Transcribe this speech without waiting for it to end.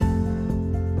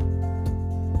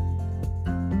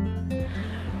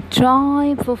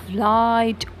triumph of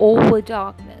light over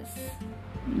darkness,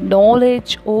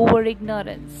 knowledge over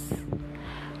ignorance,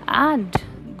 and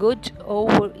good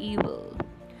over evil.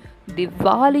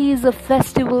 Diwali is a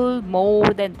festival more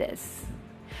than this.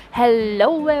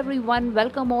 Hello, everyone.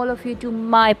 Welcome all of you to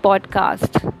my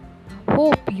podcast.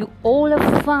 Hope you all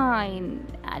are fine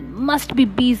and must be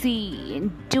busy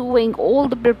in doing all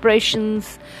the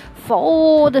preparations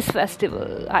for this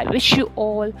festival. I wish you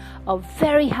all a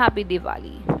very happy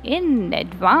Diwali in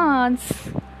advance.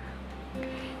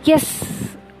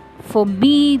 Yes, for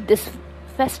me, this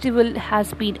festival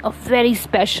has been a very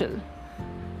special.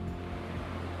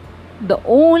 The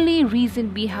only reason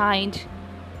behind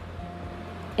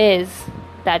is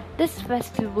that this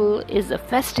festival is a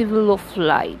festival of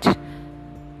light.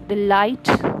 The light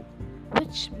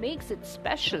which makes it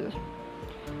special.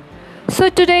 So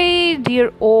today,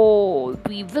 dear all,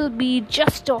 we will be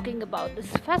just talking about this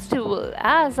festival,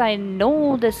 as I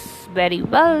know this very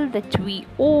well that we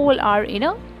all are in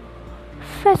a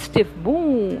festive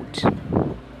mood.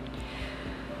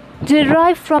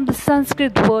 Derived from the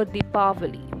Sanskrit word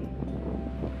Deepavali.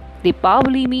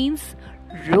 Deepavali means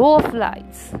row of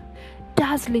lights.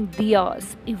 Dazzling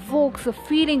diyas evokes a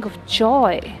feeling of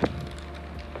joy.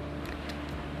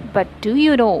 But do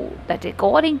you know that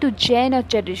according to Jaina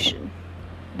tradition,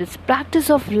 this practice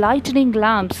of lighting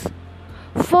lamps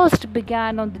first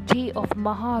began on the day of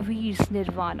Mahavir's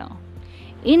Nirvana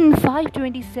in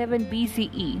 527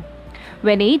 BCE,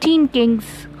 when 18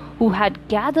 kings who had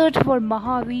gathered for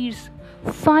Mahavir's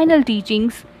final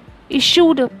teachings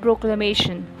issued a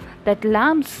proclamation that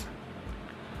lamps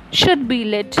should be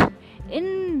lit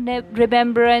in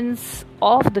remembrance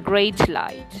of the great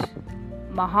light,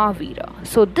 Mahavira.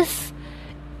 So this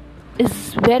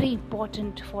is very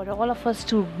important for all of us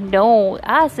to know,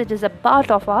 as it is a part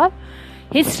of our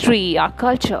history, our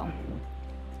culture.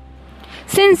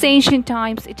 Since ancient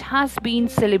times, it has been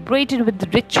celebrated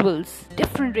with rituals,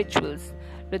 different rituals,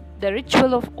 with the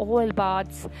ritual of oil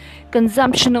baths,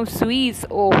 consumption of sweets.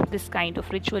 Oh, this kind of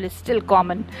ritual is still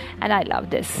common, and I love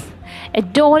this.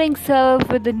 Adorning self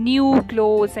with the new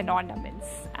clothes and ornaments.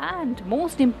 And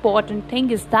most important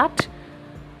thing is that,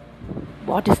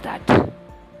 what is that?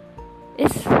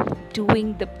 Is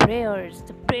doing the prayers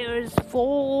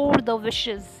for the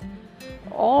wishes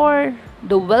or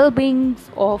the well-being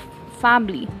of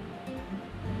family.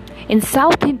 In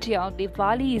South India,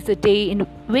 Diwali is a day in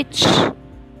which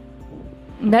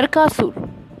Narakasur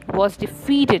was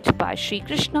defeated by Sri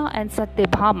Krishna and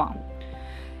Satyabhama.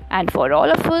 And for all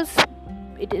of us,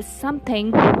 it is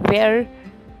something where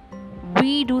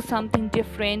we do something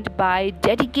different by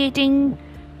dedicating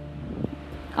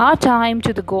our time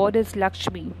to the goddess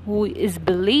Lakshmi, who is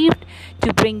believed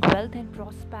to bring wealth and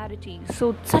prosperity.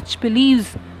 So such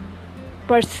beliefs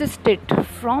persisted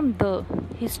from the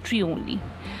history only,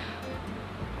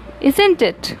 isn't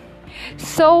it?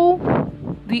 So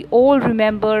we all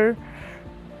remember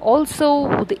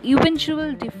also the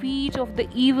eventual defeat of the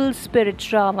evil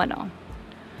spirit Ravana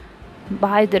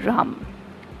by the Ram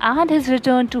and his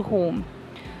return to home.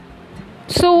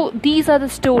 So these are the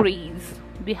stories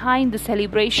behind the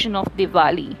celebration of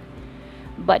Diwali.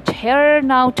 But here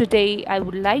now today, I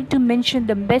would like to mention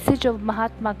the message of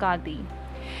Mahatma Gandhi,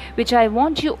 which I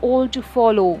want you all to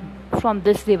follow from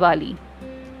this Diwali.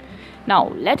 Now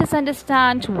let us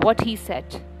understand what he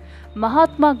said.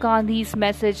 Mahatma Gandhi's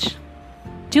message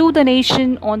to the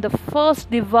nation on the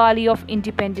first Diwali of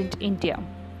independent India.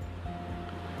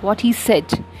 What he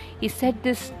said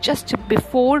this just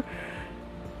before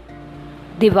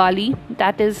Diwali,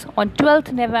 that is on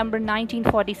 12th November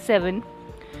 1947.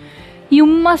 You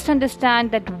must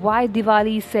understand that why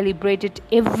Diwali is celebrated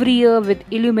every year with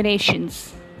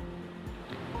illuminations.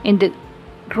 In the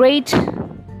great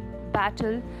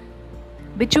battle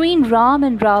between Ram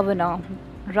and Ravana,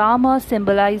 Rama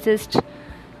symbolizes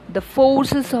the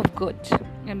forces of good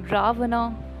and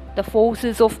Ravana the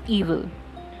forces of evil.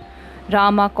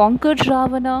 Rama conquered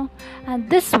Ravana, and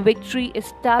this victory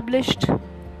established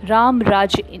Ram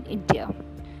Raj in India.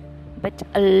 But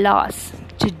alas,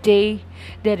 today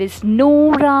there is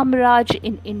no Ram Raj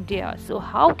in India. So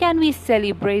how can we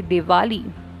celebrate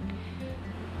Diwali?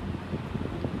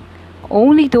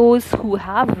 Only those who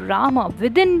have Rama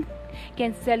within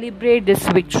can celebrate this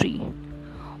victory.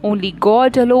 Only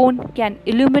God alone can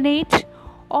illuminate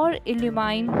or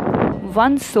illumine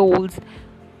one's souls,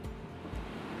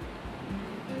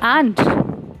 and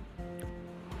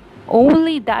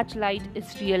only that light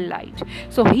is real light.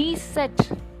 So he said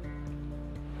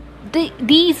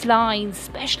these lines,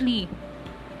 especially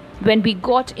when we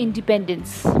got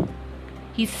independence.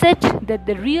 He said that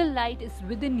the real light is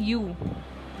within you,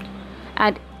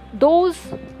 and those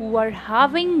who are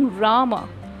having Rama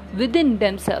within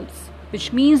themselves,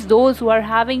 which means those who are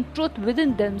having truth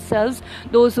within themselves,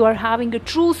 those who are having a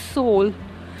true soul,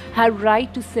 have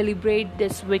right to celebrate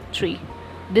this victory,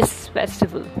 this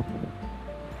festival.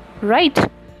 Right?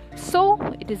 So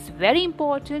it is very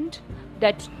important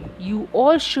that you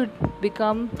all should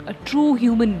become a true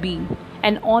human being,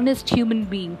 an honest human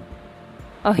being,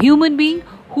 a human being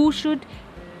who should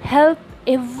help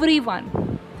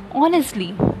everyone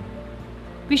honestly.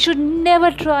 We should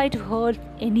never try to hurt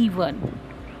anyone,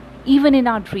 even in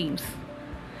our dreams.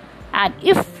 And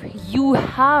if you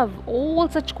have all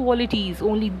such qualities,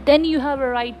 only then you have a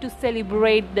right to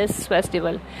celebrate this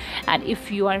festival. And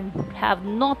if you have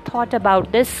not thought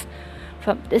about this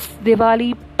from this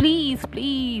Diwali,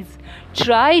 please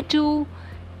try to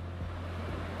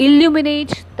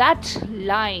illuminate that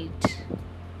light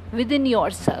within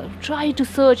yourself. Try to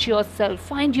search yourself,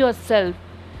 find yourself,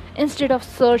 instead of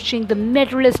searching the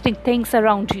materialistic things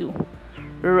around you.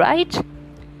 Right?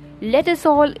 Let us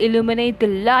all illuminate the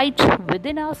light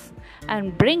within us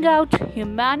and bring out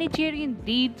humanitarian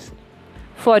deeds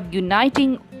for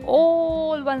uniting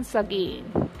all once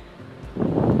again.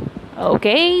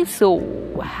 Okay, so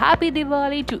happy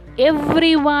Diwali to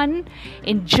everyone.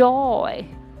 Enjoy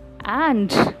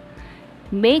and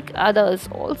make others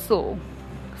also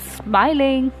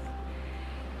smiling.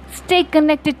 Stay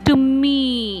connected to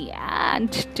me, and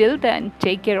till then,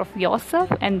 take care of yourself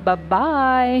and bye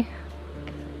bye.